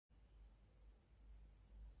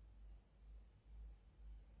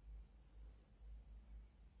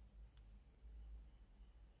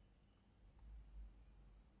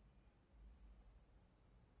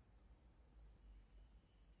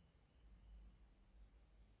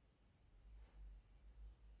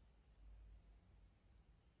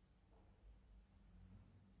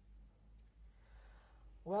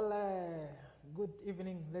Well, good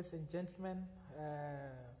evening, ladies and gentlemen.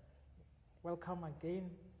 Welcome again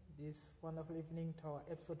this wonderful evening to our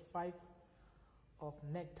episode 5 of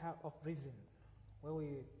Nectar of Reason, where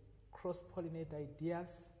we cross-pollinate ideas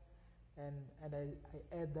and I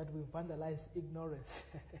add that we vandalize ignorance.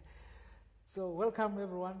 So welcome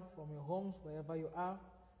everyone from your homes, wherever you are,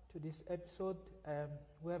 to this episode.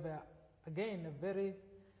 We have, again, a very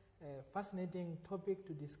fascinating topic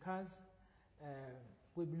to discuss.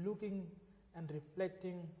 We'll be looking and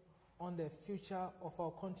reflecting on the future of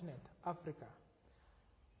our continent, Africa.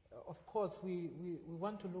 Of course, we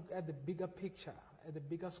want to look at the bigger picture, at the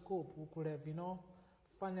bigger scope. We could have,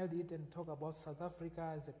 funneled it and talk about South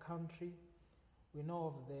Africa as a country. We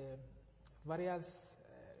know of the various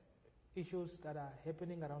issues that are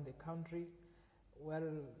happening around the country. Well,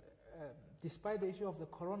 despite the issue of the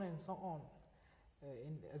corona and so on,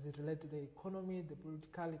 as it relates to the economy, the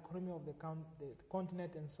political economy of the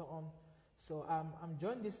continent and so on. So I'm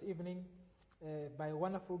joined this evening by a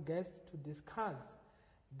wonderful guest to discuss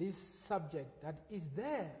this subject, that is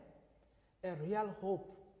there a real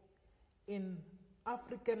hope in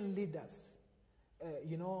African leaders,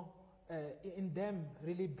 in them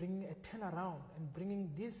really bringing a turnaround and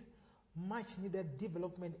bringing this much needed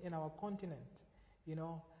development in our continent,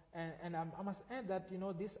 And I must add that,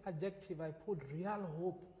 this adjective I put, real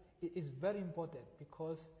hope, is very important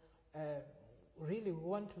because really we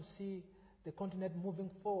want to see the continent moving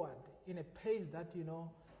forward in a pace that,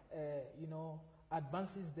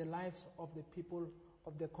 advances the lives of the people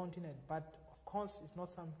of the continent. But of course, it's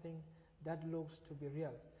not something that looks to be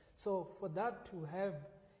real. So for that to have,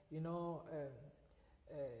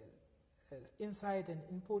 insight and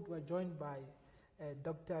input, we're joined by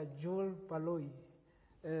Dr. Joel Baloyi.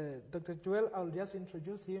 Dr. Joel, I'll just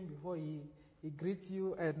introduce him before he greets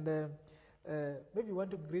you, and maybe you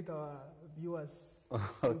want to greet our viewers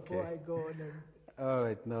before I go on. All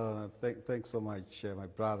right, no, thanks so much, my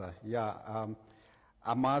brother. Yeah,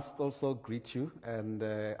 I must also greet you and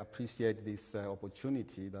appreciate this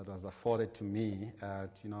opportunity that was afforded to me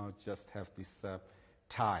to, just have this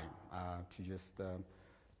time to just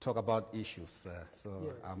talk about issues. So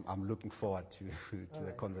yes. I'm looking forward to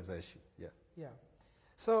the conversation. Yeah. Yeah.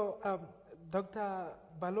 So, Dr.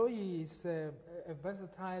 Baloyi is a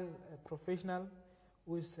versatile professional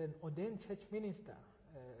who is an ordained church minister,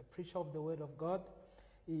 a preacher of the Word of God.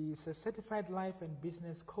 He is a certified life and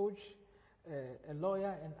business coach, a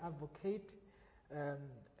lawyer and advocate,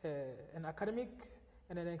 an academic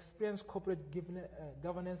and an experienced corporate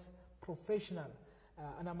governance professional.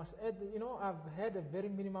 And I must add, I've had a very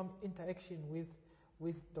minimum interaction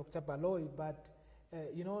with Dr. Baloyi, but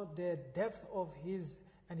the depth of his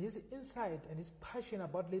insight and his passion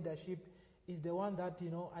about leadership is the one that,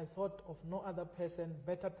 I thought of no other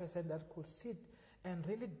better person that could sit and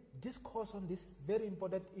really discourse on these very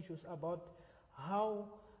important issues about how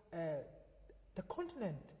the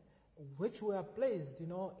continent which we are placed,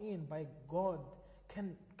 in by God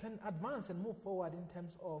can advance and move forward in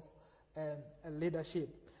terms of leadership.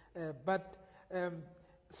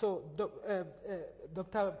 So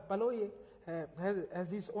Dr. Baloyi has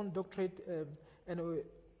his own doctorate, and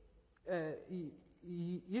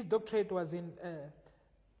his doctorate was in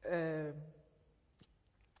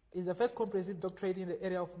is the first comprehensive doctorate in the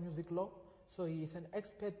area of music law. So he is an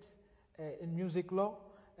expert in music law.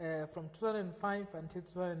 From 2005 until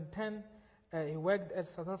 2010, he worked at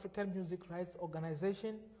South African Music Rights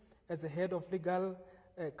Organization as the head of legal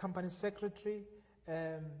company secretary,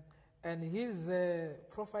 and his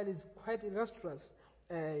profile is quite illustrious.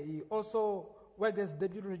 He also worked as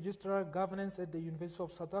Deputy Registrar of Governance at the University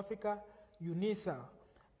of South Africa, UNISA.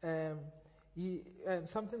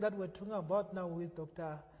 Something that we're talking about now with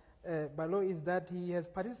Dr. Baloyi is that he has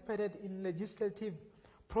participated in legislative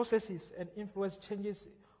processes and influenced changes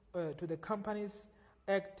to the Companies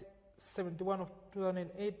Act 71 of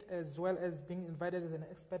 2008, as well as being invited as an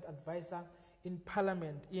expert advisor in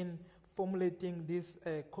Parliament in formulating these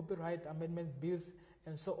copyright amendment bills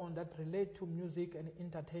and so on that relate to music and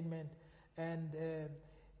entertainment. And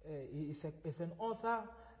he is an author,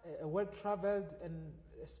 a well-traveled and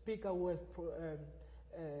a speaker who has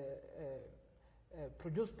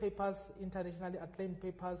produced papers, internationally acclaimed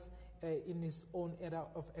papers in his own area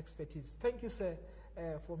of expertise. Thank you, sir,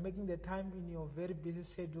 for making the time in your very busy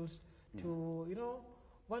schedules to,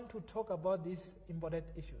 want to talk about these important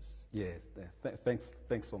issues. Yes,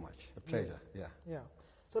 thanks so much. A pleasure. Yes. Yeah.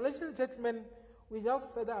 So, ladies and gentlemen,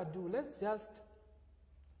 without further ado, let's just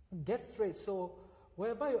get straight. So,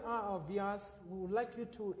 wherever you are, our viewers, we would like you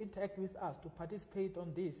to interact with us, to participate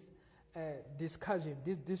on this discussion,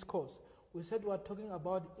 this discourse. We said we are talking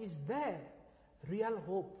about, is there real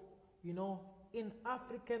hope, in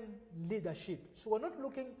African leadership. So we're not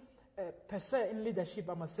looking per se in leadership,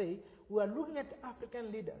 I must say. We are looking at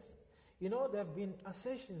African leaders. There have been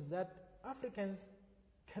assertions that Africans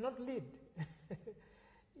cannot lead.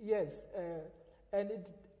 Yes, and it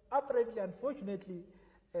apparently, unfortunately,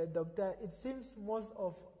 Doctor, it seems most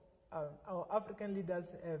of our African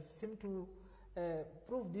leaders seem to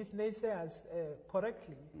prove these naysayers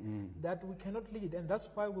correctly, that we cannot lead, and that's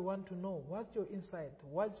why we want to know what's your insight,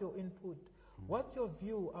 what's your input, what's your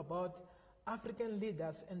view about African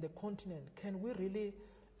leaders and the continent. Can we really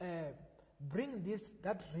bring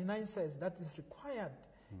that renaissance that is required?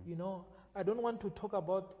 I don't want to talk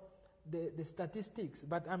about the statistics,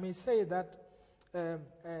 but I may say that, and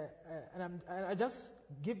I just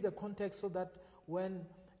give the context so that when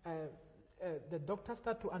the doctors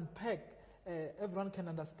start to unpack, everyone can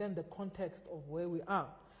understand the context of where we are.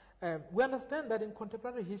 We understand that in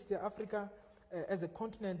contemporary history, Africa as a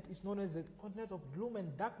continent is known as the continent of gloom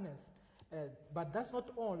and darkness. But that's not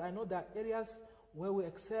all. I know there are areas where we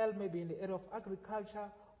excel, maybe in the area of agriculture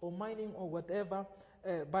or mining or whatever.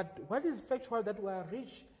 But what is factual that we are a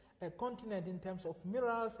rich continent in terms of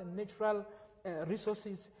minerals and natural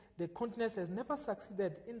resources. The continent has never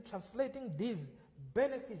succeeded in translating these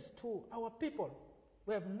benefits to our people.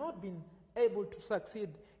 We have not been able to succeed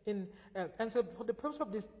in, and so for the purpose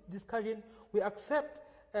of this discussion, we accept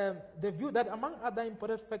the view that among other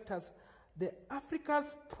important factors, the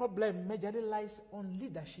Africa's problem majorly lies on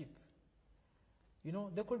leadership.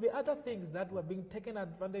 There could be other things that were being taken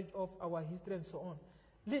advantage of, our history and so on.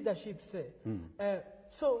 Leadership, say.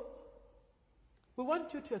 So, we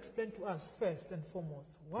want you to explain to us first and foremost,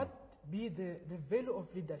 what be the value of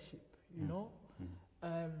leadership,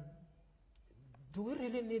 do we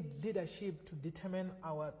really need leadership to determine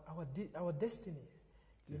our destiny,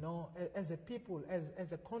 as a people,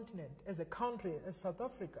 as a continent, as a country, as South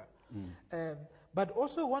Africa? But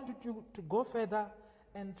also want you to go further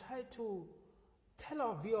and try to tell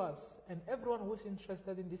our viewers and everyone who's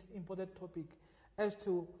interested in this important topic as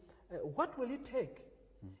to what will it take,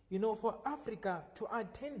 for Africa to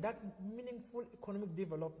attain that meaningful economic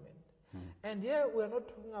development. And here we're not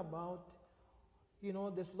talking about,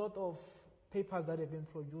 there's a lot of papers that have been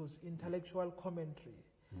produced, intellectual commentary.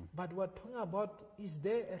 But we're talking about, is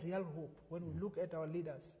there a real hope when we look at our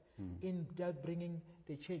leaders in just bringing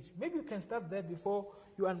the change? Maybe you can start there before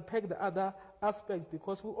you unpack the other aspects,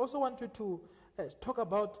 because we also want you to talk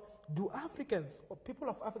about, do Africans or people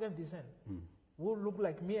of African descent who look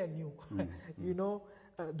like me and you,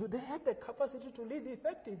 do they have the capacity to lead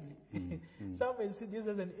effectively? Some may see this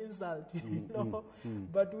as an insult,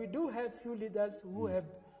 but we do have few leaders who have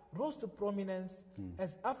rose to prominence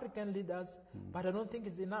as African leaders, but I don't think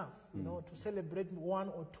it's enough, to celebrate one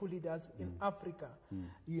or two leaders in Africa,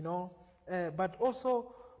 but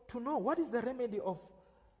also to know what is the remedy of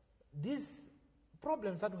these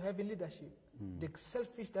problems that we have in leadership, the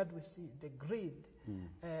selfish that we see, the greed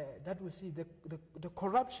that we see, the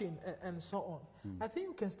corruption, and so on. I think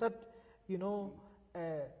you can start,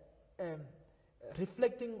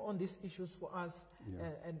 reflecting on these issues for us,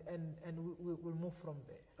 and we'll move from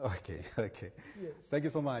there. Okay. Yes. Thank you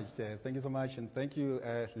so much. Thank you so much, and thank you,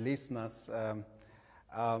 listeners.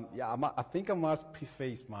 I think I must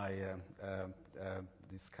preface my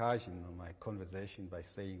discussion or my conversation by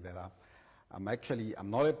saying that I'm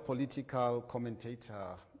not a political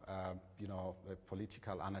commentator, a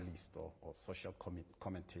political analyst or social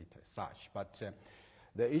commentator as such, but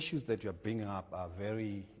the issues that you're bringing up are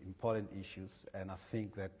very important issues, and I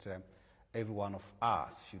think that every one of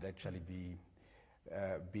us should actually be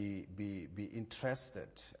interested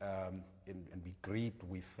and be gripped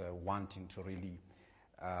with wanting to really,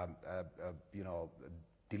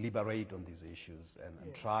 deliberate on these issues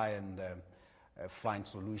and try and find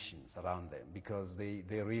solutions around them, because they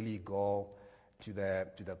really go to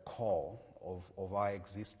the core of our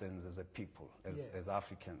existence as a people, as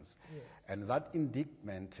Africans. Yes. And that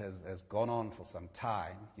indictment has gone on for some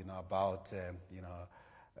time, about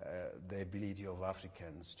the ability of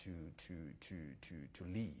Africans to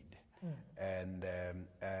lead. And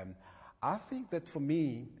I think that for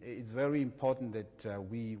me, it's very important that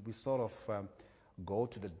we sort of go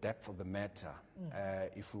to the depth of the matter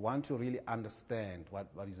if we want to really understand what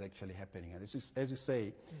is actually happening. And as you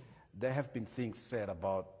say, there have been things said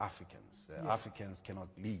about Africans. Africans cannot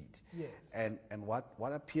lead. Yes. And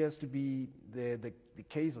what appears to be the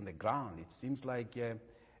case on the ground, it seems like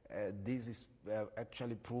this is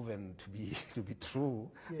actually proven to be to be true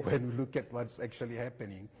Yes. when we look at what's actually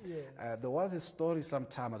happening. Yes. There was a story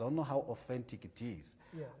sometime, I don't know how authentic it is,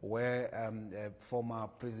 Yes. where former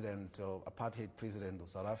president, apartheid president of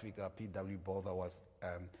South Africa, P.W. Botha, was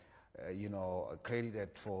credited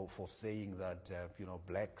for saying that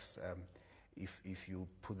blacks, if you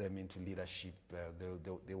put them into leadership,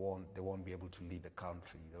 they won't be able to lead the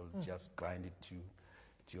country. They'll just grind it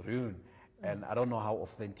to ruin. And I don't know how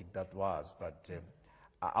authentic that was, but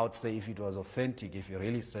I would say if it was authentic, if you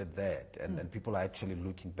really said that, and people are actually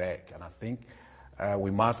looking back, and I think we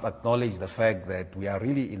must acknowledge the fact that we are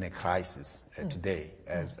really in a crisis today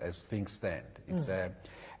as things stand. It's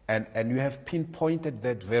and you have pinpointed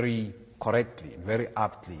that very correctly, very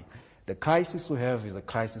aptly. The crisis we have is a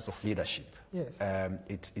crisis of leadership. Yes. And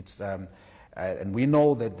we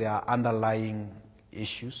know that there are underlying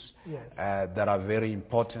issues Yes. that are very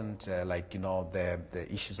important, like the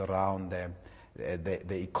issues around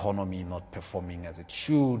the economy not performing as it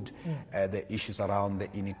should, the issues around the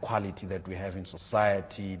inequality that we have in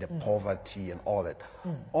society, the poverty, and all that.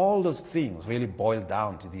 All those things really boil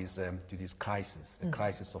down to this crisis, the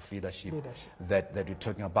crisis of leadership. That we're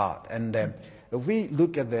talking about. And if we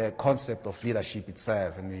look at the concept of leadership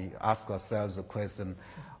itself, and we ask ourselves the question,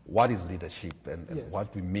 what is leadership, and Yes.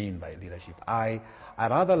 what we mean by leadership? I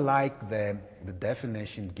rather like the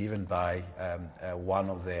definition given by one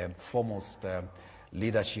of the foremost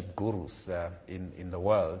leadership gurus in the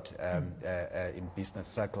world, in business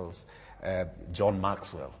circles, John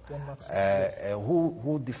Maxwell, Yes.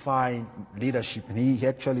 who defined leadership. And he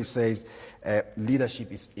actually says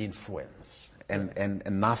leadership is influence, and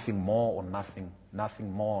nothing more or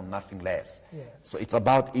nothing more, nothing less. Yes. So it's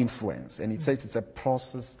about influence, and it says it's a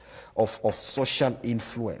process of social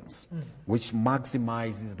influence, which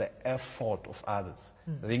maximizes the effort of others.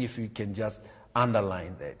 I think if you can just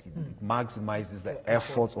underline that, it maximizes the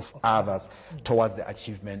efforts of others towards the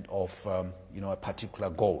achievement of a particular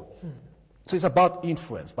goal. So it's about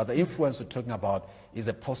influence, but the influence we're talking about is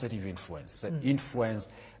a positive influence. It's an influence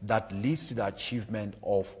that leads to the achievement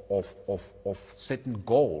of certain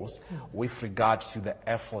goals with regard to the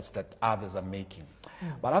efforts that others are making.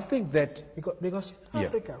 But I think that... Because in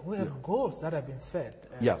Africa, we have goals that have been set.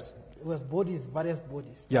 Yes. We have various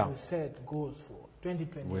bodies that we set goals for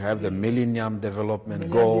 2020. We have the Millennium Development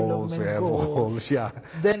Goals, we have all,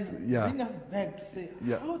 Then bring us back to say,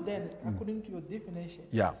 how then, according to your definition,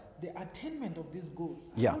 the attainment of these goals,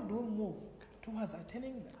 how do we move towards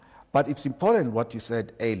attaining them? But it's important what you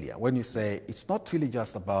said earlier, when you say it's not really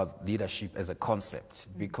just about leadership as a concept,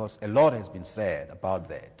 because a lot has been said about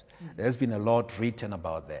that. There's been a lot written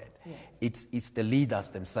about that. It's the leaders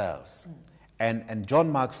themselves. And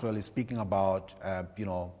John Maxwell is speaking about,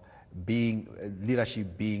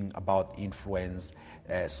 leadership being about influence,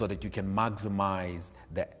 so that you can maximize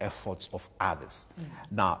the efforts of others.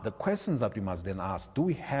 Now, the questions that we must then ask: do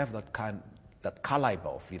we have that caliber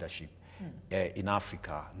of leadership in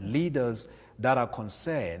Africa? Leaders that are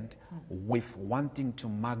concerned with wanting to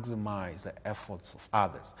maximize the efforts of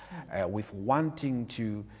others, with wanting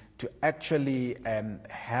to actually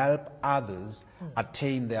help others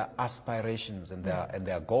attain their aspirations and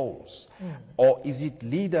their goals? Or is it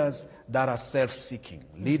leaders that are self-seeking,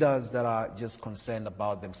 leaders that are just concerned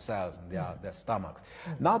about themselves and their stomachs?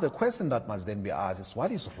 Now the question that must then be asked is,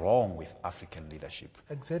 what is wrong with African leadership?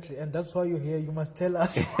 Exactly, and that's why you're here. You must tell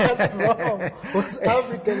us what's wrong with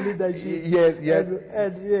African leadership.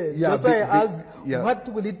 That's why I asked, what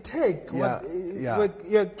will it take?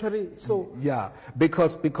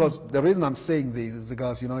 Because the reason I'm saying this is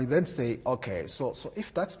because, you then say, okay, so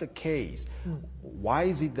if that's the case, why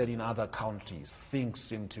is it that in other countries things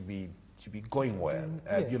seem to be going well?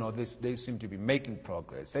 They seem to be making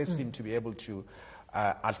progress. They seem to be able to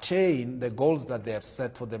attain the goals that they have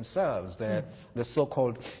set for themselves, the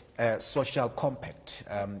so-called social compact,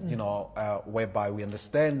 whereby we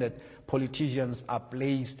understand that politicians are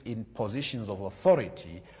placed in positions of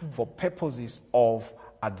authority for purposes of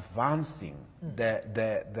advancing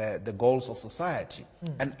the goals of society,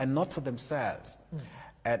 and not for themselves.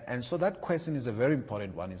 And so that question is a very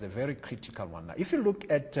important one, it's a very critical one. Now, if you look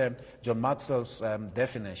at John Maxwell's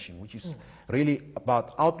definition, which is really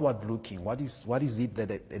about outward looking, what is it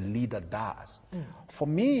that a leader does? For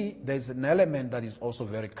me, there's an element that is also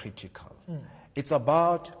very critical. It's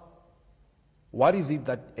about what is it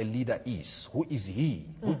that a leader is? Who is he?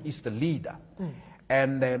 Who is the leader?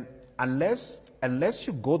 And unless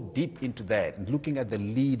you go deep into that, and looking at the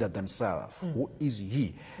leader themselves, who is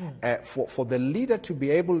he? For the leader to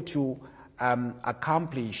be able to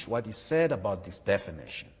accomplish what he said about this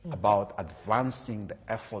definition, about advancing the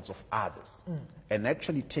efforts of others, and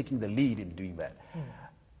actually taking the lead in doing that.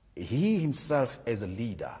 He himself as a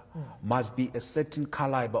leader must be a certain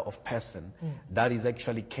caliber of person that is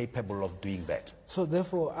actually capable of doing that. So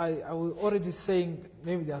therefore, I was already saying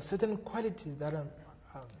maybe there are certain qualities that are,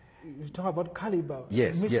 you talk about caliber,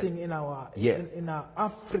 missing in our in our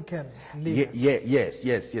African leaders.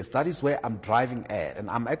 Yes. That is where I'm driving at, and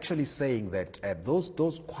I'm actually saying that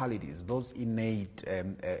those qualities, those innate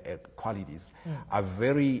qualities, are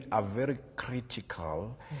very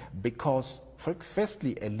critical because,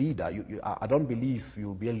 firstly, a leader. I don't believe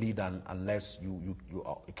you'll be a leader unless you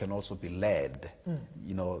can also be led.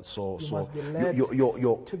 You know, so must be led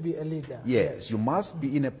to be a leader. Yes, you must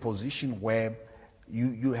be in a position where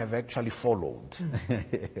you have actually followed.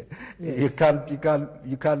 You can't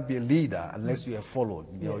be a leader unless you have followed.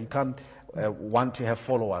 You know, you can't want to have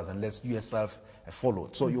followers unless you yourself have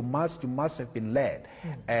followed. So you must have been led.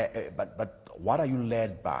 But what are you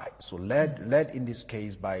led by? So led in this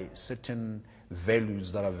case by certain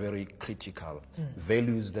values that are very critical,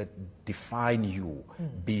 values that define you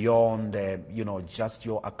beyond just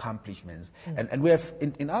your accomplishments. And we have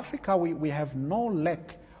in Africa we have no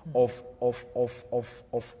lack of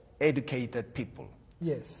educated people.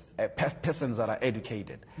 Yes. Persons that are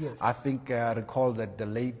educated. Yes. I think I recall that the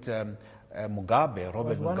late Mugabe, Robert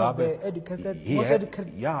was one Mugabe, of the educated, he most had,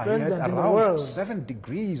 educated he had president in the around world. 7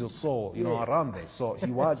 degrees or so, around there. So he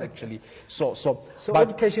was actually so. So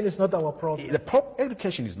education is not our problem.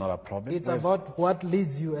 Education is not a problem. It's about what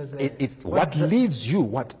leads you as a. It's what leads you,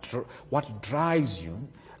 what drives you,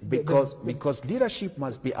 because leadership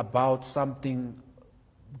must be about something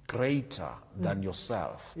greater than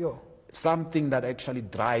yourself. Something that actually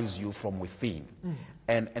drives you from within.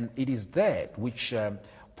 And it is that which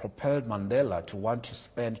propelled Mandela to want to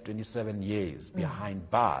spend 27 years behind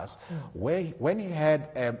bars, when he had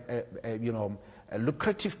a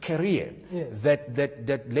lucrative career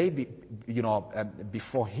that lay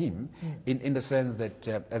before him, in the sense that,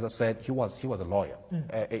 as I said, he was a lawyer.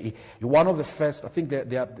 One of the first, I think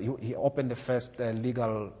he opened the first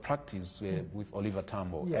legal practice with Oliver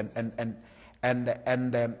Tambo,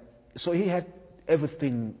 and so he had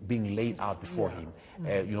everything being laid out before him,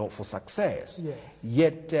 for success.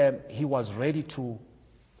 Yet he was ready to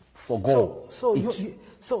forgo. So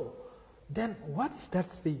then, what is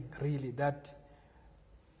that thing really that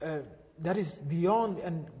that is beyond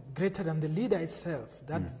and greater than the leader itself?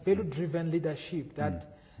 That value-driven leadership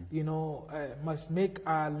that must make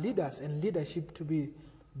our leaders and leadership to be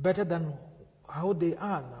better than how they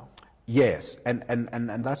are now. Yes, and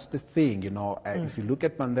that's the thing, if you look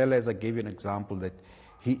at Mandela, as I gave you an example, that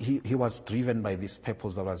he was driven by this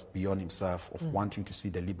purpose that was beyond himself, of wanting to see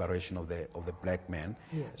the liberation of the black man,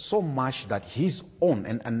 so much that his own,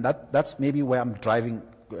 and that's maybe where I'm driving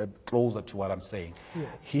closer to what I'm saying,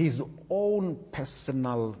 his own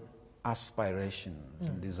personal aspirations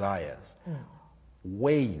and desires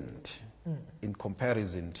waned in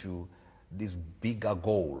comparison to this bigger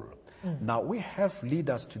goal. Now, we have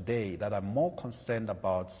leaders today that are more concerned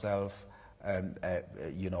about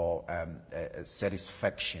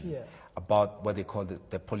satisfaction, about what they call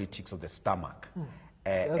the politics of the stomach.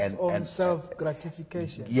 And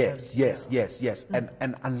self-gratification. Yes.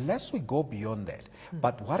 And unless we go beyond that,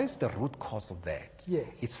 but what is the root cause of that?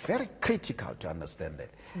 It's very critical to understand that.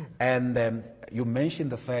 And you mentioned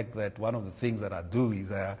the fact that one of the things that I do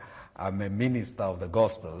is I'm a minister of the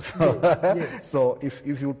gospel. So if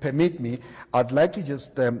you permit me, I'd like to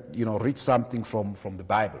just read something from the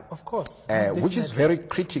Bible. Of course. Which is very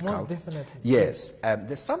critical. Most definitely. Yes.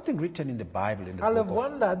 There's something written in the Bible. I'll have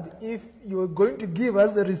wondered if you were going to give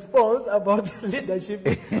us a response about leadership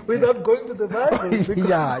without going to the Bible.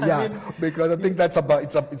 Because, because I think that's about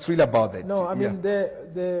it's really about that. No, I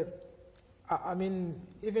mean,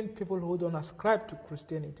 even people who don't ascribe to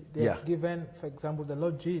Christianity, they are given, for example, the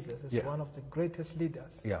Lord Jesus as one of the greatest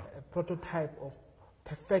leaders, a prototype of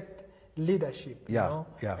perfect leadership.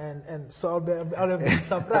 And so I'll have been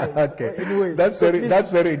surprised. Okay, anyway, that's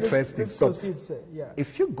very interesting. Let's proceed, sir.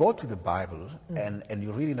 If you go to the Bible and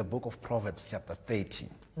you read in the book of Proverbs, chapter 13,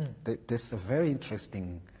 there's a very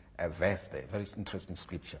interesting verse there, very interesting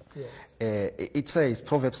scripture. It says,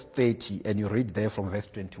 Proverbs 30, and you read there from verse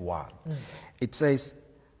 21. It says,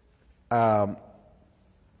 under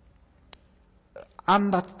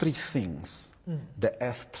 3 things the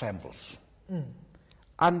earth trembles.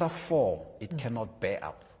 Under 4 it cannot bear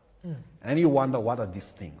up. And you wonder, what are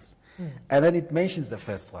these things? And then it mentions the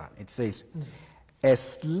first one. It says, a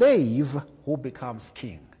slave who becomes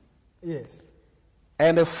king.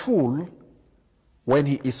 And a fool when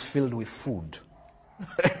he is filled with food.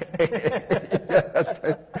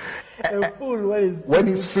 A fool when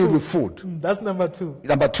he's filled with food. That's number 2.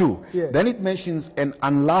 Number 2. Yeah. Then it mentions an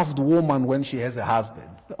unloved woman when she has a husband.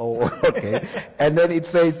 Oh, okay. And then it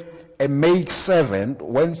says a maid servant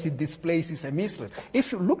when she displaces a mistress.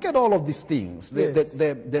 If you look at all of these things,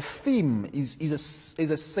 the theme is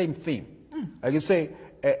the same theme. Like you say,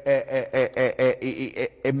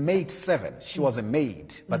 a maid servant. She was a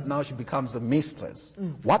maid, but now she becomes a mistress.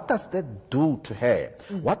 What does that do to her?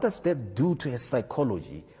 What does that do to her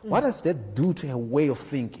psychology? What does that do to her way of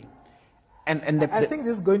thinking? And I think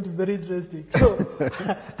this is going to be very interesting. So,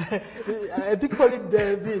 I think call it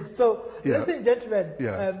the bit. So, ladies and gentlemen,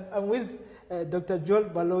 I'm with Dr. Joel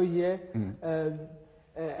Baloyi here,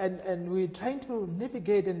 and we're trying to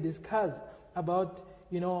navigate and discuss about,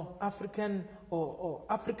 African or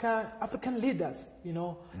African leaders,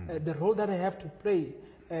 the role that they have to play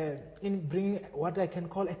in bringing what I can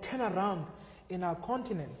call a turnaround in our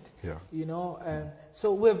continent.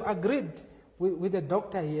 So we've agreed with the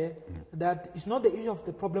doctor here that it's not the issue of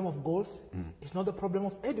the problem of goals, it's not the problem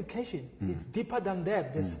of education, it's deeper than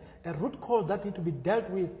that. There's a root cause that needs to be dealt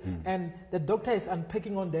with, and the doctor is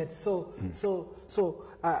unpacking on that. So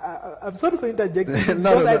I'm sorry for interjecting because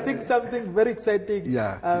I think something very exciting.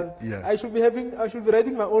 I should be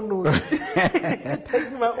writing my own notes,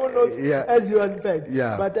 taking my own notes as you unpack.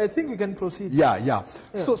 But I think we can proceed.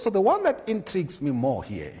 So the one that intrigues me more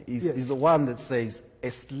here is the one that says a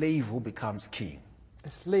slave who becomes king. A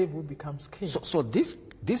slave who becomes king. So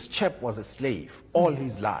this chap was a slave all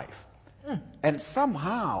his life, and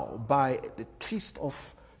somehow by the twist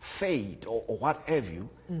of fate or what have you.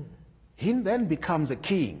 He then becomes a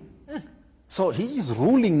king. So he is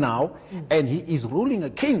ruling now, and he is ruling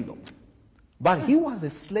a kingdom. But he was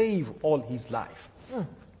a slave all his life.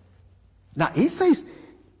 Now he says,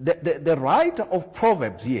 the writer of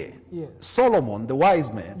Proverbs here, Solomon, the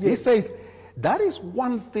wise man, he says, that is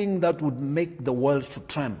one thing that would make the world to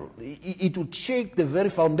tremble. It would shake the very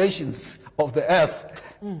foundations of the earth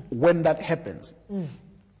when that happens.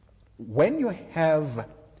 When you have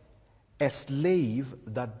a slave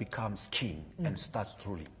that becomes king and starts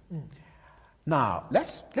ruling. Now,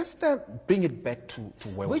 let's then bring it back to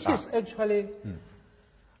where we are. Which is actually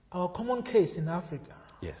our common case in Africa.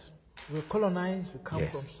 Yes. We're colonized, we come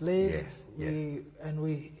from slaves, and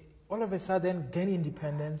we all of a sudden gain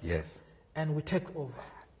independence, and we take over.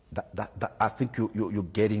 I think you're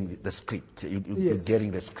getting the script. You're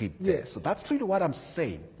getting the script there. So that's really what I'm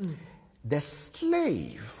saying. The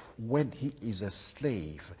slave, when he is a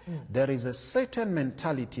slave, there is a certain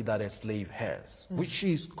mentality that a slave has, which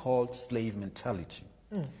is called slave mentality.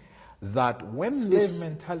 That when slave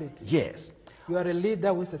mentality. Yes. You are a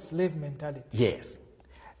leader with a slave mentality. Yes.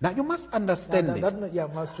 Now you must understand this.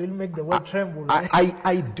 Must really make the world tremble.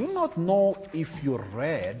 I do not know if you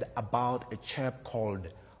read about a chap called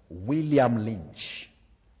William Lynch.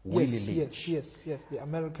 Yes, the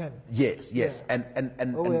American. Yes. And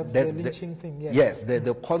there's the lynching thing.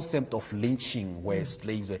 The concept of lynching where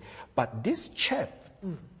slaves were. But this chap,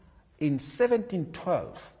 in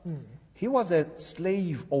 1712, he was a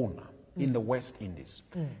slave owner in the West Indies.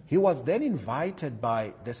 He was then invited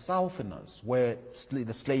by the Southerners, where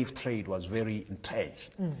the slave trade was very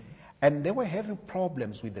entrenched. And they were having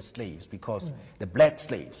problems with the slaves because the black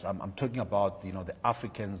slaves, I'm talking about the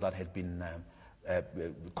Africans that had been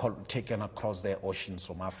taken across the oceans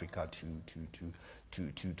from Africa to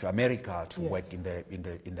America to work in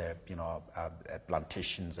the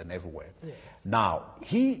plantations and everywhere. Now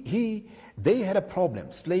they had a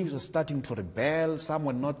problem. Slaves were starting to rebel. Some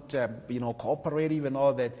were not cooperative and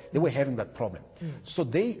all that. They were having that problem. So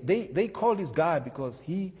they called this guy because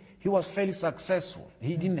he was fairly successful.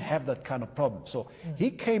 He didn't have that kind of problem. So he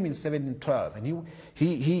came in 1712 and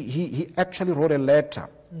he actually wrote a letter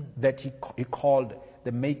that he called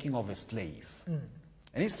The Making of a Slave.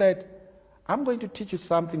 And he said, I'm going to teach you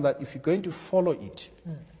something that if you're going to follow it,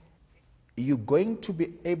 you're going to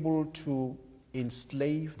be able to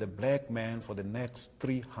enslave the black man for the next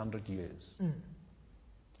 300 years.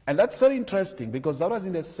 And that's very interesting because that was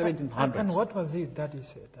in the 1700s. And what was it that he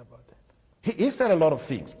said about that? He said a lot of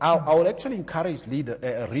things. I would actually encourage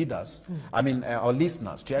readers, our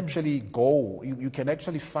listeners, to actually go. You can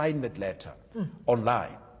actually find that letter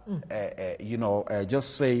online.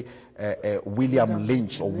 Just say William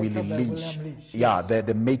Lynch or Willie Lynch.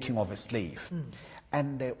 The Making of a Slave.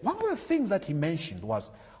 And one of the things that he mentioned was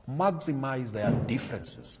maximize their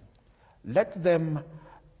differences. Let them,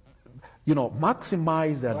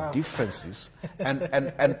 maximize their differences.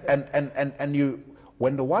 And you,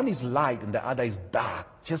 when the one is light and the other is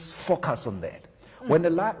dark, just focus on that. When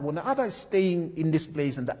the other is staying in this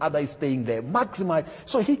place and the other is staying there, maximize.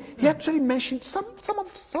 So he actually mentioned some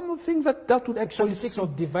of the things that would actually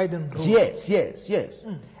of divide and rule. Yes.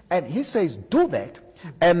 And he says do that,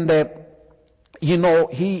 and you know,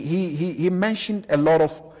 he mentioned a lot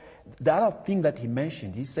of the other thing that he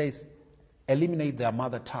mentioned. He says eliminate their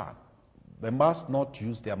mother tongue. They must not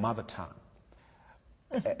use their mother tongue.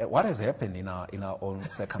 What has happened in our own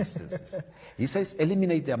circumstances? He says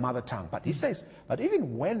eliminate their mother tongue, but he says, but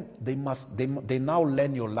even when they now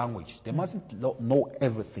learn your language, they mustn't know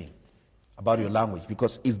everything about your language,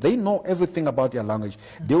 because if they know everything about your language,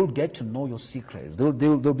 they will get to know your secrets.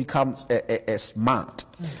 They'll become smart.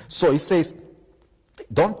 So he says,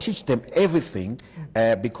 don't teach them everything,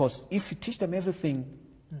 because if you teach them everything,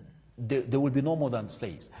 they will be no more than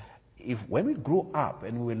slaves. When we grew up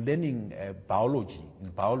and we were learning biology,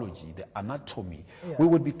 the anatomy, we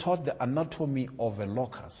would be taught the anatomy of a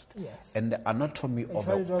locust and the anatomy of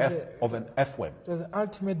an earthworm. It was the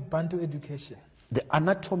ultimate Bantu education. The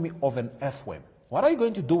anatomy of an earthworm. What are you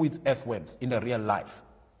going to do with earthworms in a real life?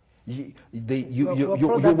 You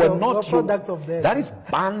were not products of them. That is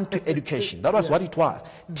Bantu education. That was what it was.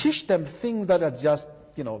 Teach them things that are just,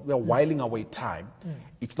 you know, they're whiling away time.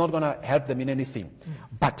 It's not going to help them in anything.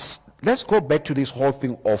 But let's go back to this whole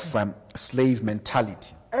thing of slave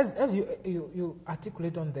mentality. As you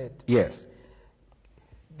articulate on that. Yes.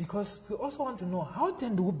 Because we also want to know, how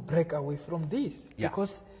then do we break away from this?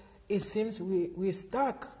 Because it seems we're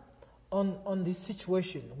stuck on this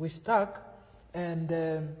situation. We're stuck, and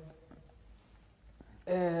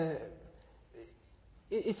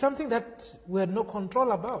it's something that we had no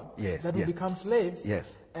control about. That we become slaves.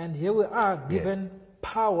 And here we are given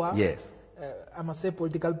power. I must say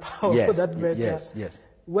political power for that matter.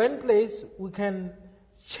 When placed, we can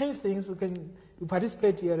change things. We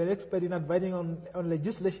participate. You're an expert in advising on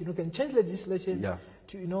legislation. We can change legislation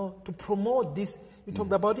to promote this. You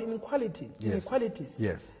talked about inequalities.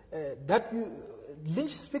 That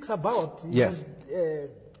Lynch speaks about.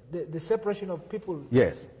 The separation of people.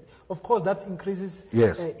 Of course, that increases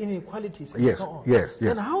inequalities and so on.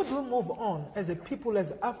 Then how do we move on as a people,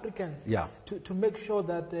 as Africans, to make sure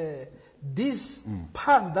that this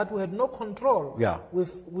past that we had no control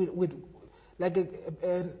with like a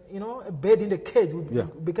bird in the cage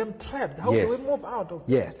would become trapped. How do we move out of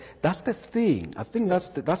it? That's the thing. I think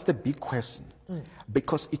that's the big question,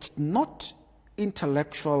 because it's not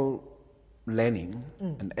intellectual learning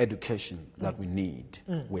and education that we need.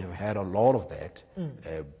 We have had a lot of that,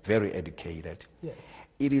 very educated.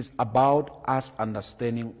 It is about us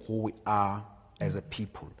understanding who we are as a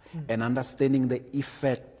people and understanding the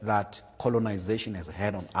effect that colonization has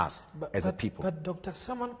had on us as a people. But Doctor,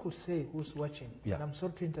 someone could say, who's watching, and I'm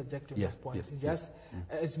sorry to interject on this point,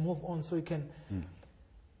 as you move on so you can,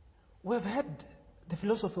 we have had the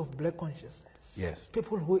philosophy of black consciousness.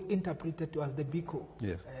 People who interpreted to us the Biko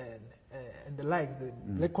and the like, the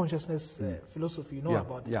black consciousness philosophy, you know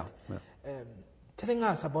about it. Telling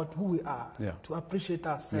us about who we are, to appreciate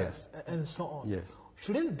ourselves, and so on.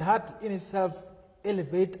 Shouldn't that in itself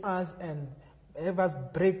elevate us and have us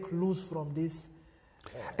break loose from this?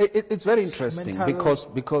 It's very interesting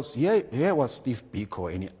because here was Steve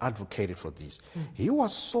Biko, and he advocated for this. He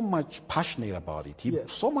was so much passionate about it. He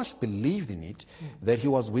so much believed in it that he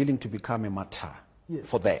was willing to become a martyr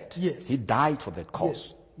for that. He died for that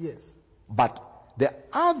cause. But there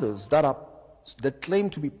are others that claim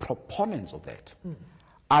to be proponents of that.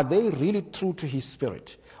 Are they really true to his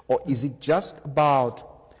spirit? Or is it just about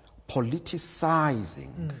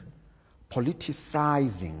politicizing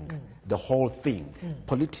the whole thing,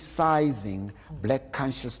 politicizing black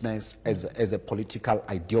consciousness as a political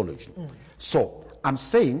ideology? So I'm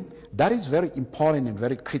saying that is very important and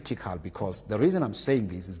very critical, because the reason I'm saying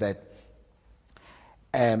this is that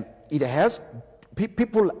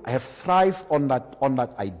people have thrived on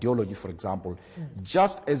that ideology, for example,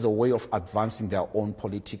 just as a way of advancing their own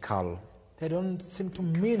political. They don't seem to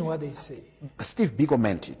mean what they say. Steve Biko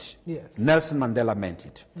meant it. Nelson Mandela meant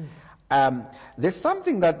it. There's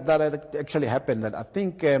something that actually happened that I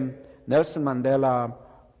think Nelson Mandela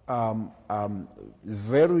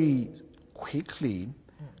very quickly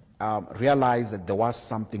realized that there was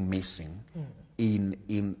something missing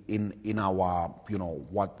in our,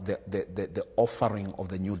 what the offering of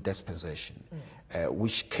the new dispensation,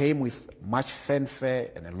 which came with much fanfare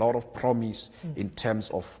and a lot of promise in terms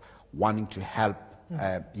of wanting to help,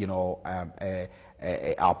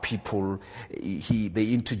 our people.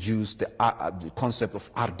 They introduced the concept of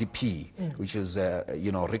RDP, which is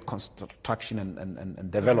reconstruction and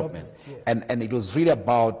development, and it was really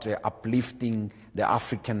about uplifting the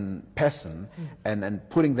African person and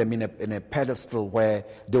putting them in a pedestal where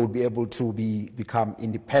they will be able to become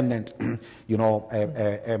independent, you know,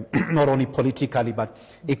 not only politically but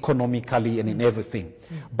economically and in everything.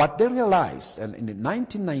 But they realized, and in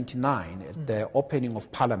 1999, at the opening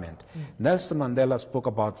of Parliament, Nelson Mandela spoke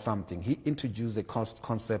about something. He introduced the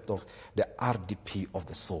concept of the RDP of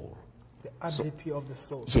the soul. The RDP of the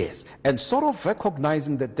soul. Yes, and sort of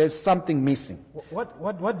recognizing that there's something missing.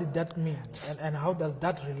 What did that mean, and how does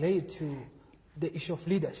that relate to the issue of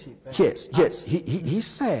leadership? Yes. He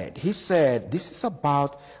said this is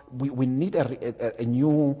about we need a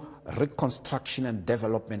new reconstruction and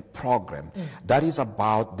development program that is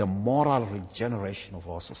about the moral regeneration of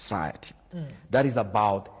our society. That is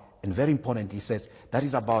about, and very important, he says, that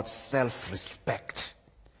is about self-respect.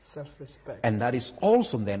 Self-respect. And that is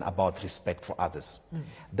also then about respect for others.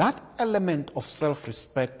 That element of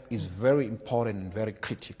self-respect is very important and very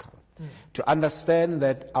critical. To understand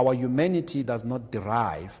that our humanity does not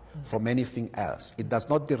derive from anything else. It does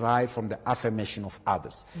not derive from the affirmation of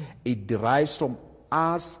others. It derives from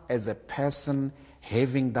us as a person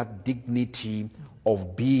having that dignity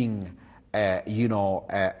of being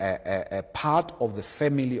a part of the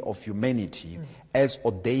family of humanity as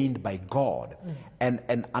ordained by God,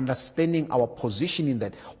 and understanding our position in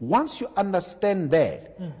that. Once you understand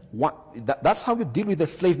that, that's how you deal with the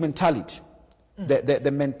slave mentality.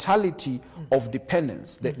 The mentality of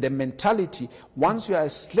dependence, the mentality, once you are a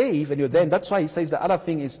slave and you're then, that's why he says the other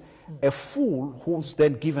thing is a fool who's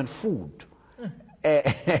then given food.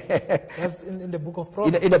 That's in the book of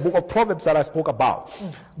Proverbs. In the book of Proverbs that I spoke about.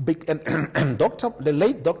 And the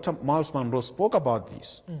late Dr. Miles Monroe spoke about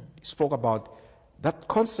this. He spoke about that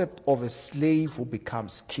concept of a slave who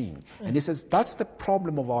becomes king. And he says that's the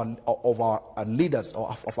problem of our leaders,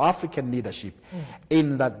 of African leadership,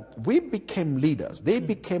 in that we became leaders. They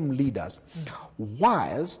became leaders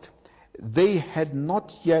whilst they had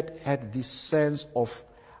not yet had this sense of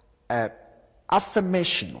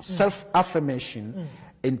affirmation, self-affirmation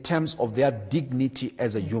in terms of their dignity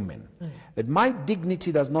as a human. That my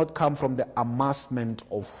dignity does not come from the amassment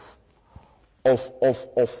of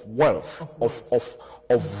wealth,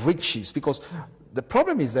 of riches, because the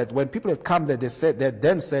problem is that when people had come there, they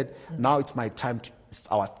then said, now it's my time, it's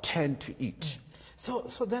our turn to eat. So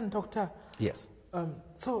then, Doctor. Yes.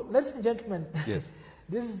 So, ladies and gentlemen, yes.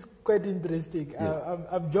 This is quite interesting. Yeah.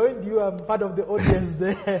 I've joined you. I'm part of the audience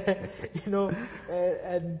there,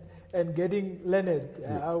 and getting learned.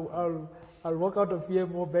 I'll walk out of here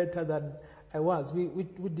more better than I was.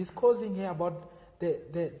 We're discussing here about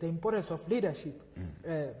the importance of leadership,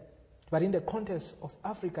 but in the context of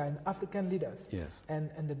Africa and African leaders. Yes.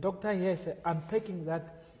 And the doctor here is unpacking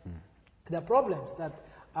that the problems that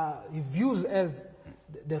he views as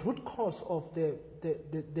the root cause of the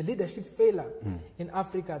leadership failure in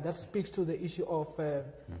Africa, that speaks to the issue of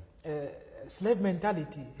slave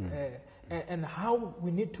mentality and how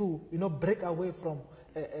we need to break away from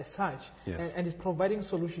such, yes. and is providing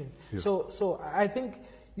solutions. Yes. So I think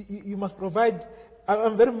you must provide.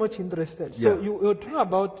 I'm very much interested. So you're talking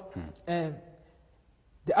about the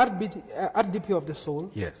RDP of the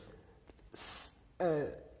soul. Yes.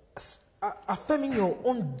 Affirming your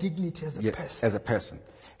own dignity as a person. As a person.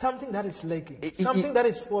 Something that is lacking. Something that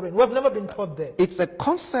is foreign. We've never been taught that. It's a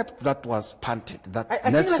concept that was punted. That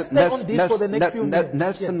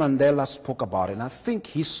Nelson Mandela spoke about it, and I think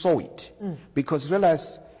he saw it because he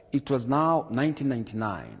realized it was now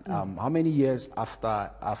 1999. How many years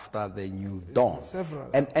after the New Dawn?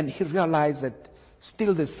 Several. And he realized that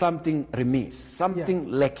still there's something remiss,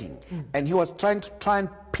 something lacking. And he was trying to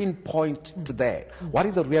pinpoint to that. What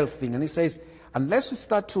is the real thing? And he says, unless we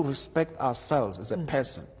start to respect ourselves as a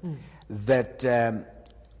person, that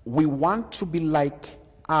we want to be like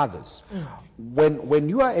others. When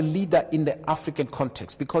you are a leader in the African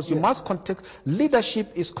context, because you must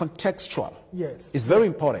leadership is contextual. Yes. It's very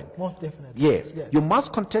important. Most definitely. Yes. You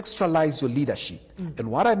must contextualize your leadership.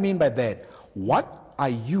 And what I mean by that, what are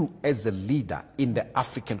you as a leader in the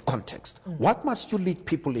African context? What must you lead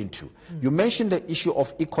people into? You mentioned the issue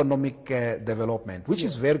of economic development, which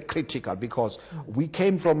is very critical because we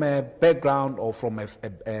came from a background or from a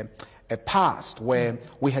past where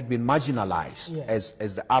we had been marginalized as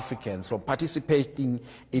the Africans from participating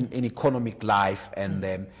in economic life and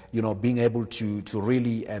being able to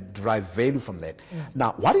really derive value from that.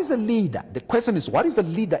 Now, what is a leader? The question is, what is a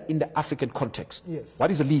leader in the African context? Yes.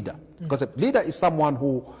 What is a leader? Because a leader is someone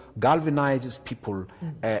who galvanizes people,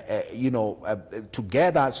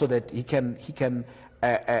 together so that he can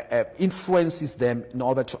influences them in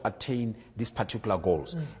order to attain these particular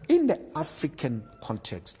goals. In the African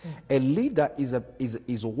context, a leader is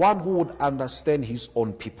one who would understand his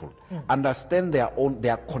own people, understand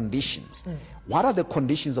their conditions. What are the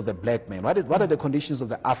conditions of the black man? What are the conditions of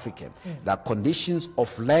the African? The conditions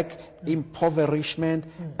of lack, impoverishment,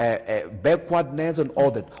 backwardness, and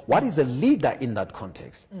all that. What is a leader in that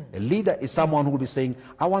context? A leader is someone who will be saying,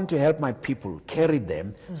 I want to help my people, carry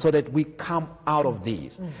them, so that we come out of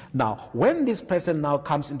these. Now, when this person now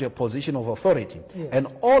comes into a position of authority, and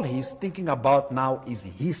all he's thinking about now is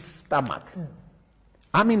his stomach,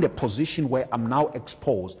 I'm in the position where I'm now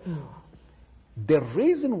exposed. The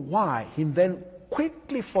reason why he then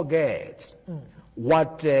quickly forgets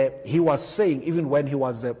what he was saying, even when he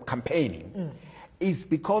was campaigning, is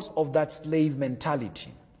because of that slave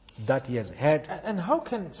mentality that he has had. And how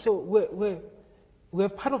can, so we're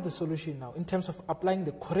part of the solution now in terms of applying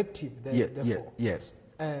the corrective, therefore. Yes.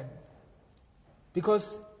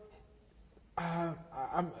 Because I'm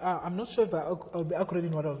not sure if I'll be accurate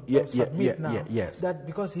in what I'll submit now. That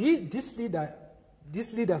because these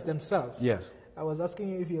leaders themselves. Yes. I was asking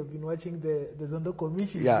you if you have been watching the Zondo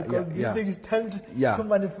Commission, because these things tend to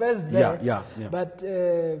manifest there. But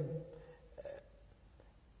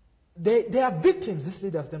they are victims, these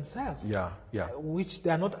leaders themselves. Which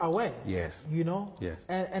they are not aware. Yes. You know. Yes.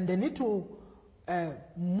 And they need to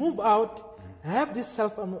move out, have this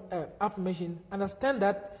self-affirmation, understand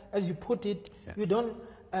that, as you put it, you don't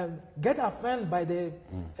get offended by the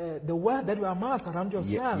word that you amass around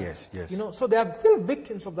yourself. You know, so they are still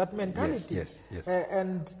victims of that mentality.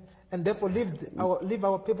 And therefore leave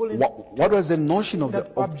our people in. What was the notion of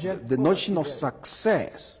the notion of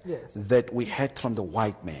success that we had from the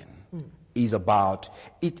white man? Is about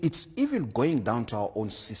it's even going down to our own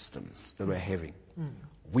systems that we're having.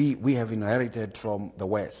 We have inherited from the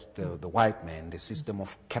West, the white man, the system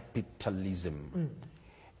of capitalism.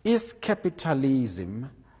 Is capitalism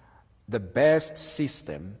the best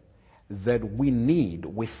system that we need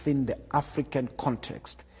within the African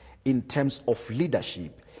context in terms of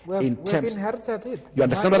leadership? We've inherited it. You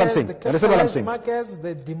understand what I'm saying? You understand what I'm saying? Markets,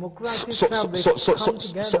 the democratic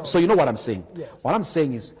so you know what I'm saying? What I'm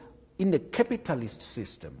saying is, in the capitalist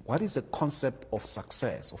system, what is the concept of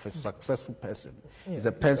success, of a successful person? Is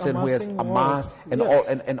a person who has amassed and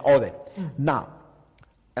all that. Now,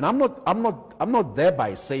 and I'm not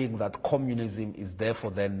thereby saying that communism is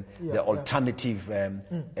therefore then the alternative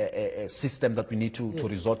system that we need to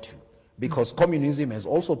resort to. Because communism has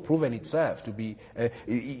also proven itself to be,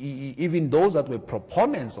 even those that were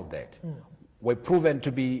proponents of that, were proven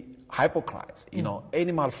to be hypocrites. You know,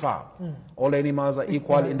 Animal Farm. All animals are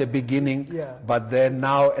equal in the beginning, but then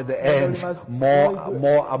now at the end, more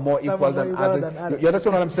are more equal than others. You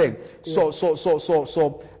understand what I'm saying? So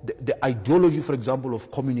the ideology, for example, of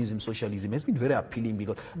communism, socialism has been very appealing,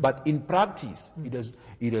 because, but in practice, it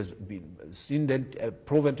has been seen that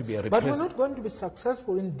proven to be a repressive. But we're not going to be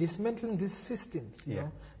successful in dismantling these systems. You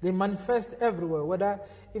know? They manifest everywhere, whether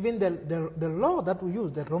even the law that we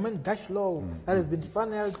use, the Roman Dutch law that has been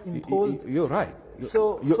funneled, imposed. You're right.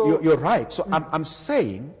 You're right. So I'm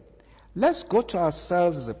saying, let's go to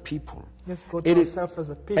ourselves as a people. Let's go to ourselves as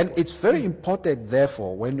a people. And it's very important,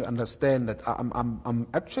 therefore, when you understand that I'm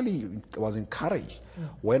actually was encouraged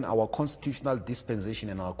when our constitutional dispensation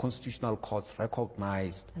and our constitutional courts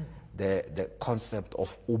recognized the concept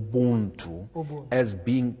of Ubuntu as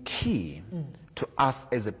being key to us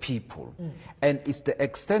as a people. And it's the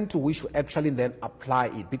extent to which we actually then apply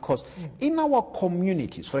it. Because in our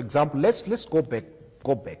communities, for example, let's go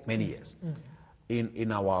back many years.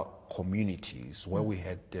 In our communities where we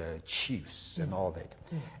had chiefs and all that,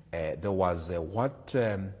 there was what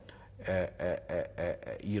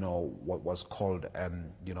was called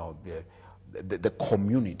the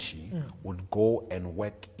community would go and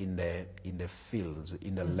work in the fields,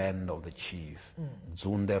 in the land of the chief,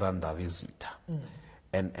 Zunderanda visita.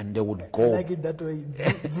 And they would go. I like it that way.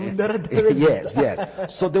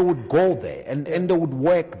 Yes. So they would go there and they would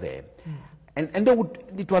work there. And they would,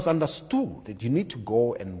 it was understood that you need to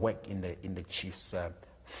go and work in the chief's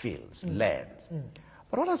fields, lands.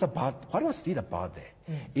 But what was it about there?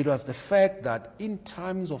 It was the fact that in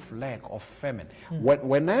times of lack, of famine,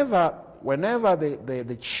 whenever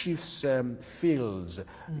the chief's fields,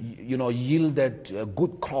 yielded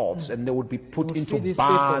good crops, and they would be put into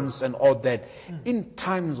barns and all that, in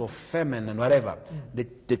times of famine and whatever,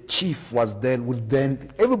 the chief would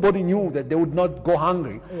then, everybody knew that they would not go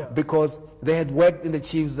hungry because they had worked in the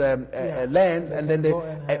chief's lands, and then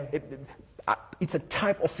it's a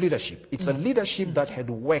type of leadership. It's a leadership that had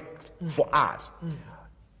worked for us.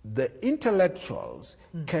 the intellectuals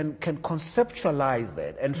can conceptualize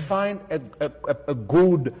that and find a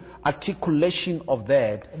good articulation of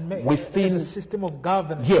that within as a system of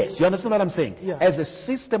governance. Yes, you understand what I'm saying? Yeah. As a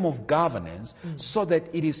system of governance, so that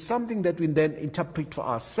it is something that we then interpret for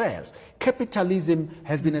ourselves. Capitalism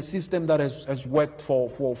has been a system that has worked for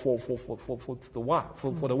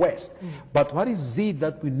the West. But what is it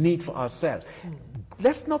that we need for ourselves?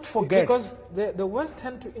 Let's not forget. Because the West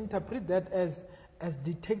tend to interpret that as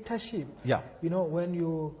dictatorship. Yeah. You know, when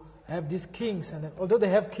you have these kings, and although they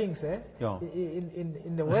have kings, Yeah.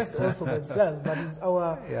 in the West also themselves, but it's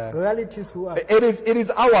our royalties who are. It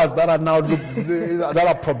is ours that are now that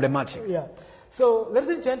are problematic. Yeah. So, ladies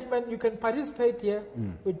and gentlemen, you can participate here.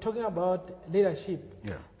 We're talking about leadership.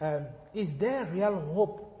 Yeah. Is there real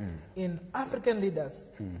hope in African leaders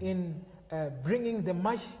in bringing the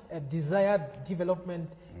much desired development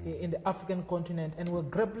in the African continent? And we're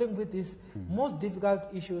grappling with these most difficult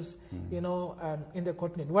issues, you know, in the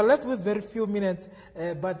continent. We're left with very few minutes,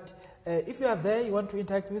 but if you are there, you want to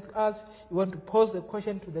interact with us, you want to pose a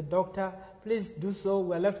question to the doctor, please do so.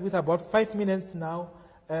 We're left with about 5 minutes now.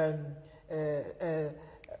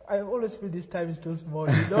 I always feel this time is too small,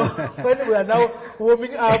 you know. When we are now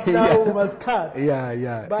warming up, now we must cut.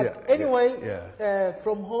 But anyway,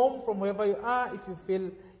 from home, from wherever you are, if you feel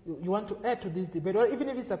you want to add to this debate, or even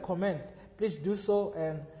if it's a comment, please do so,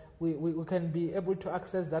 and we can be able to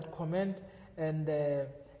access that comment and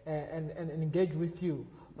engage with you.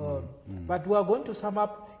 But we are going to sum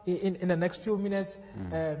up in the next few minutes.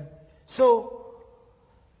 So,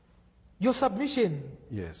 your submission,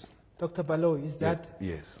 Yes. Dr. Baloyi, is that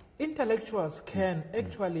Yes. intellectuals can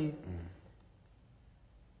actually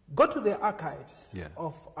go to the archives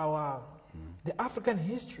of the African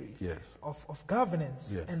history of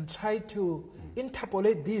governance and try to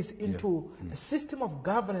interpolate this into a system of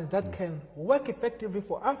governance that can work effectively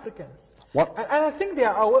for Africans. And I think they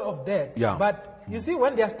are aware of that. But you see,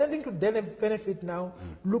 when they are standing to benefit now,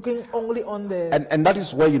 looking only on the... And that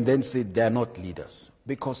is where you then say they are not leaders.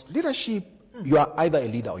 Because leadership, you are either a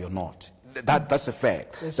leader or you're not. That's a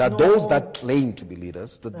fact. There are those that claim to be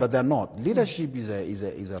leaders, but they're not. Leadership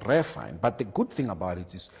is a rare find. But the good thing about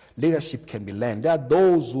it is leadership can be learned. There are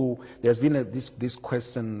those who, there's been this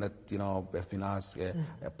question that, you know, has been asked,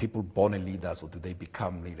 people born leaders or do they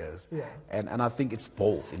become leaders? And I think it's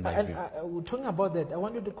both in my view. We're talking about that. I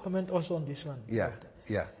want you to comment also on this one.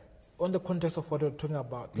 On the context of what we're talking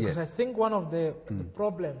about. Because I think one of the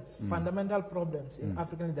problems, fundamental problems in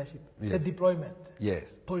African leadership, the deployment.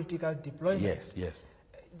 Political deployment.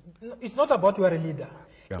 It's not about you are a leader.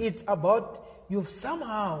 It's about you've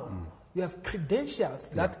somehow, you have credentials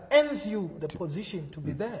that earns you the position to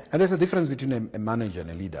be there. And there's a difference between a manager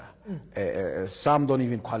and a leader. Some don't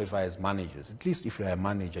even qualify as managers. At least if you're a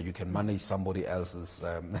manager, you can manage somebody else's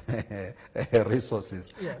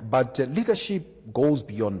resources. But leadership goes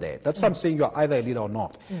beyond that. That's why I'm saying you're either a leader or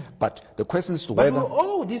not. But the question is to whether...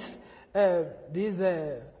 these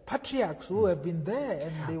patriarchs who have been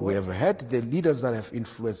there. And we have had the leaders that have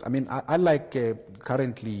influenced. I mean, I like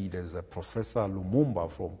currently there's a Professor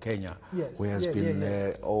Lumumba from Kenya who has been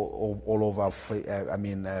all over,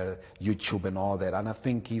 YouTube and all that. And I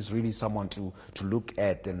think he's really someone to look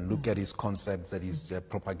at and look at his concepts that he's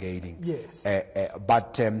propagating.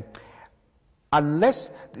 But unless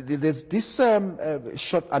there's this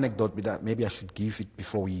short anecdote that maybe I should give it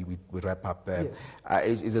before we wrap up.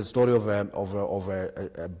 It's a story of a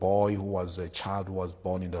boy who was a child who was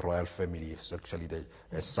born in the royal family. He's actually the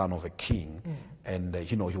son of a king, and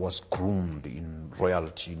he was groomed in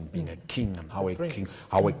royalty, in being a king, and how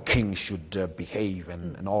a king should behave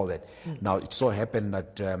and all that. Now it so happened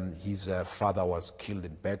that his father was killed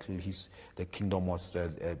in battle. The kingdom was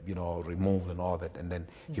removed and all that, and then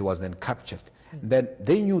he was then captured. Then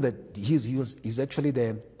they knew that he's actually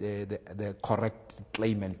the correct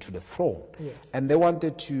claimant to the throne. And they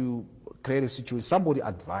wanted to create a situation. Somebody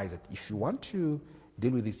advised that if you want to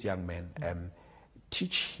deal with this young man,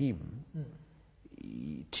 teach him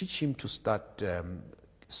to start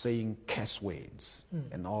saying curse words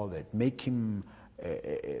and all that. Make him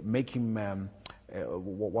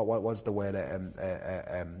what's the word,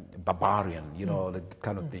 barbarian, that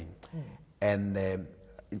kind of thing. And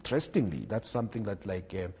interestingly, that's something that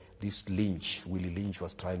this Willie Lynch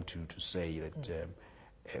was trying to say, that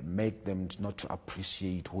make them not to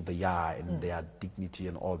appreciate who they are and their dignity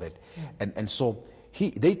and all that. And so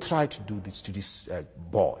they tried to do this to this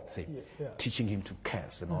boy, teaching him to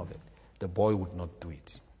curse and all that. The boy would not do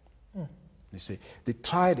it. They say, they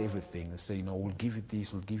tried everything. They say, you know, we'll give you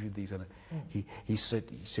this, we'll give you this. And he said,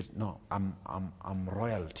 no, I'm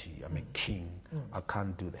royalty, I'm a king, I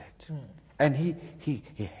can't do that. And he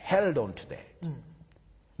held on to that.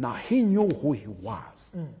 Now, he knew who he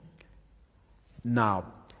was. Now,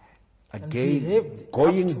 again,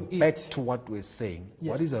 going back to what we're saying,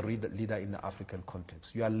 what is a leader in the African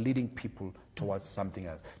context? You are leading people towards something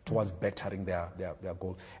else, towards bettering their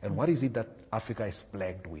goals. And what is it that Africa is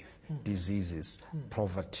plagued with? Diseases,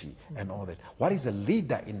 poverty, and all that. What is a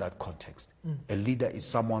leader in that context? A leader is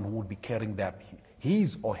someone who would be carrying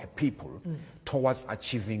his or her people towards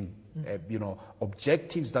achieving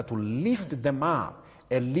objectives that will lift them up.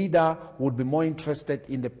 A leader would be more interested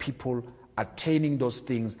in the people attaining those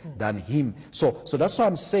things than him. So that's why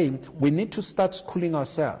I'm saying we need to start schooling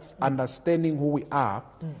ourselves, understanding who we are,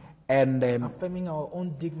 and affirming our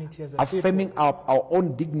own dignity as a affirming our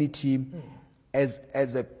own dignity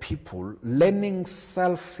as a people, learning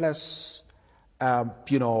selfless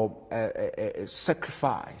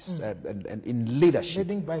sacrifice and in leadership.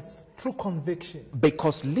 Leading by true conviction.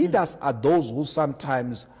 Because leaders are those who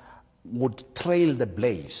sometimes would trail the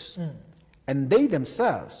blaze, and they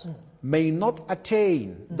themselves may not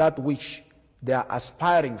attain that which they are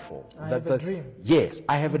aspiring for. I have a dream. Yes,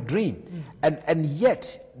 I have a dream. And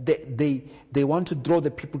yet they want to draw the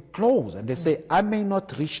people close, and they say, I may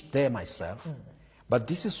not reach there myself, but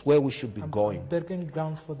this is where we should be going. Breaking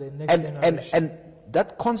ground for the next generation. And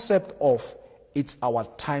that concept of it's our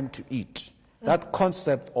time to eat, that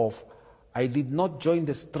concept of I did not join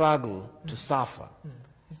the struggle to suffer.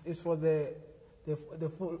 It's for the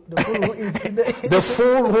fool who eats the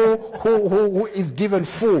fool who is given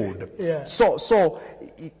food. Yeah. So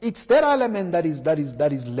it's that element that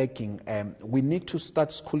is lacking. We need to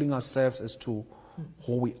start schooling ourselves as to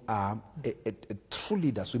who we are, a true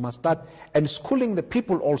leaders. We must start and schooling the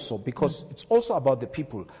people also, because it's also about the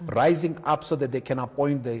people rising up so that they can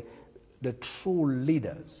appoint the true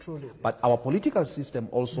leaders. But our political system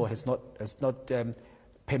also has not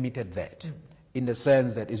permitted that. In the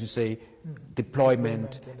sense that, as you say,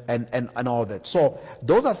 deployment and all that. So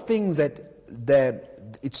those are things that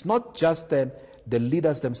it's not just the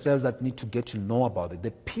leaders themselves that need to get to know about it.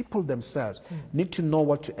 The people themselves need to know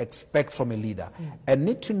what to expect from a leader, and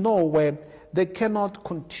need to know where they cannot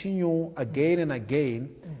continue again and again.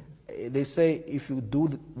 They say if you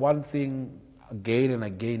do one thing again and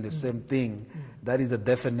again, the same thing, that is the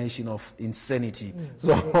definition of insanity.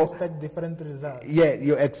 So you expect different results. Yeah,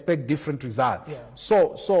 you expect different results. Yeah.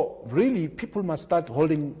 So really, people must start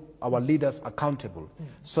holding our leaders accountable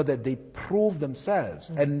so that they prove themselves.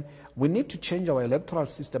 And we need to change our electoral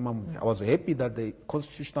system. I was happy that the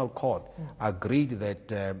Constitutional Court agreed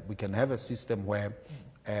that we can have a system where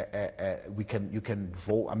you can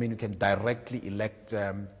vote. I mean, you can directly elect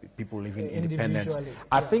people living independence.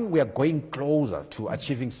 I think we are going closer to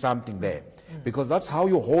achieving something there, because that's how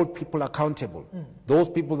you hold people accountable. Those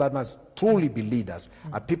people that must truly be leaders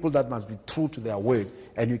are people that must be true to their word,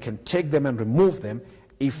 and you can take them and remove them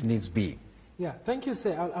if needs be. Yeah, thank you,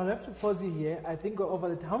 sir. I'll have to pause you here. I think we're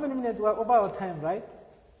over how many minutes? We're over our time, right?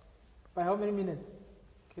 By how many minutes?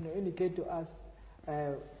 Can you indicate to us?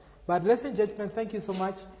 But ladies and gentlemen, thank you so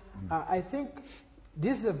much. I think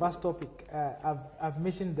this is a vast topic. I've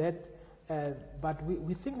mentioned that, but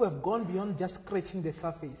we think we've gone beyond just scratching the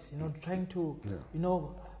surface, trying to,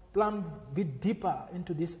 plumb a bit deeper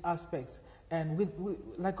into these aspects. And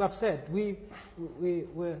like I've said,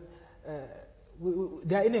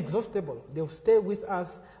 they're inexhaustible. They'll stay with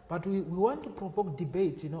us, but we want to provoke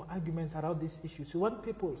debate, arguments around these issues. We want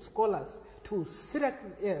people, scholars, to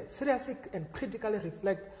seriously and critically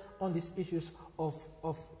reflect on these issues of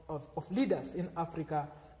leaders in Africa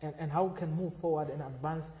and how we can move forward and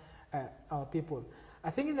advance our people. I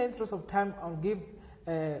think in the interest of time, I'll give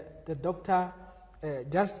the doctor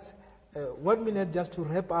just 1 minute just to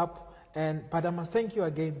wrap up. But I must thank you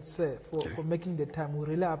again, sir, for making the time. We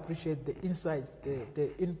really appreciate the insights,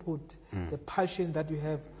 the input, the passion that you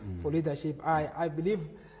have for leadership. I believe,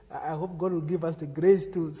 I hope God will give us the grace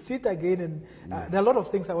to sit again. And there are a lot of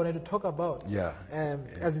things I wanted to talk about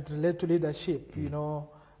as it relates to leadership,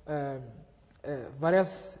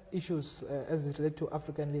 various issues as it relates to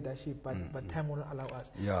African leadership, but time will not allow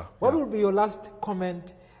us. What will be your last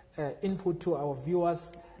comment, input to our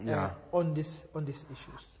viewers on these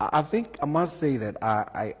issues? I think I must say that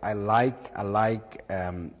I like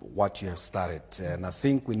what you have started, and I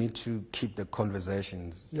think we need to keep the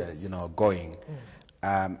conversations going.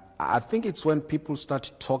 I think it's when people start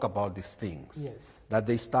to talk about these things that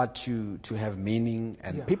they start to have meaning,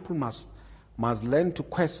 and people must learn to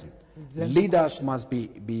question. Leaders must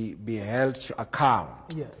be held to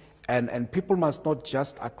account. And people must not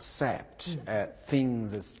just accept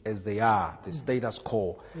things as they are, the status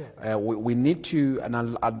quo. Yeah. We need to,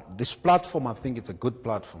 and this platform, I think it's a good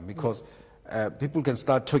platform because people can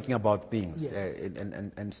start talking about things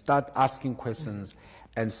and start asking questions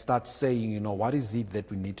and start saying, you know, what is it that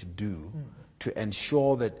we need to do to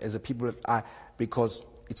ensure that as a people, because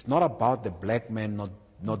it's not about the black man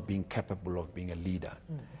not being capable of being a leader.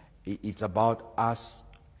 It's about us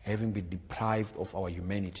having been deprived of our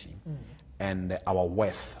humanity and our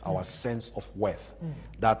worth, our sense of worth,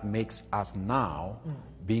 that makes us now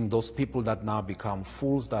being those people that now become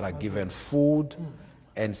fools that are given food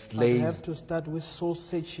and slaves. We have to start with soul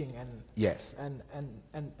searching and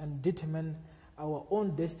determine our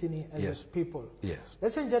own destiny as people. Yes.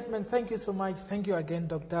 Ladies and gentlemen, thank you so much. Thank you again,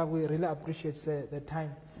 Doctor. We really appreciate the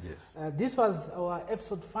time. Yes. This was our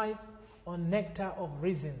episode 5 on Nectar of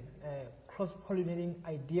Reason, cross-pollinating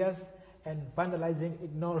ideas and vandalizing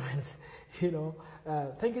ignorance. You know,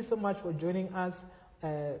 thank you so much for joining us.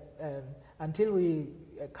 Until we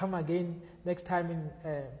come again next time in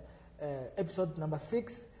episode number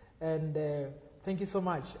 6. And thank you so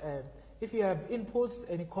much. If you have inputs,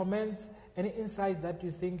 any comments, any insights that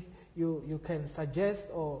you think you can suggest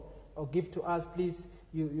or give to us, please,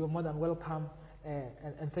 you're more than welcome.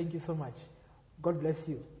 And thank you so much. God bless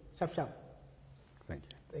you. Sharp, sharp. Thank you.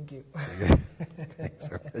 Thank you. Thanks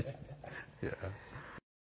so much. Yeah.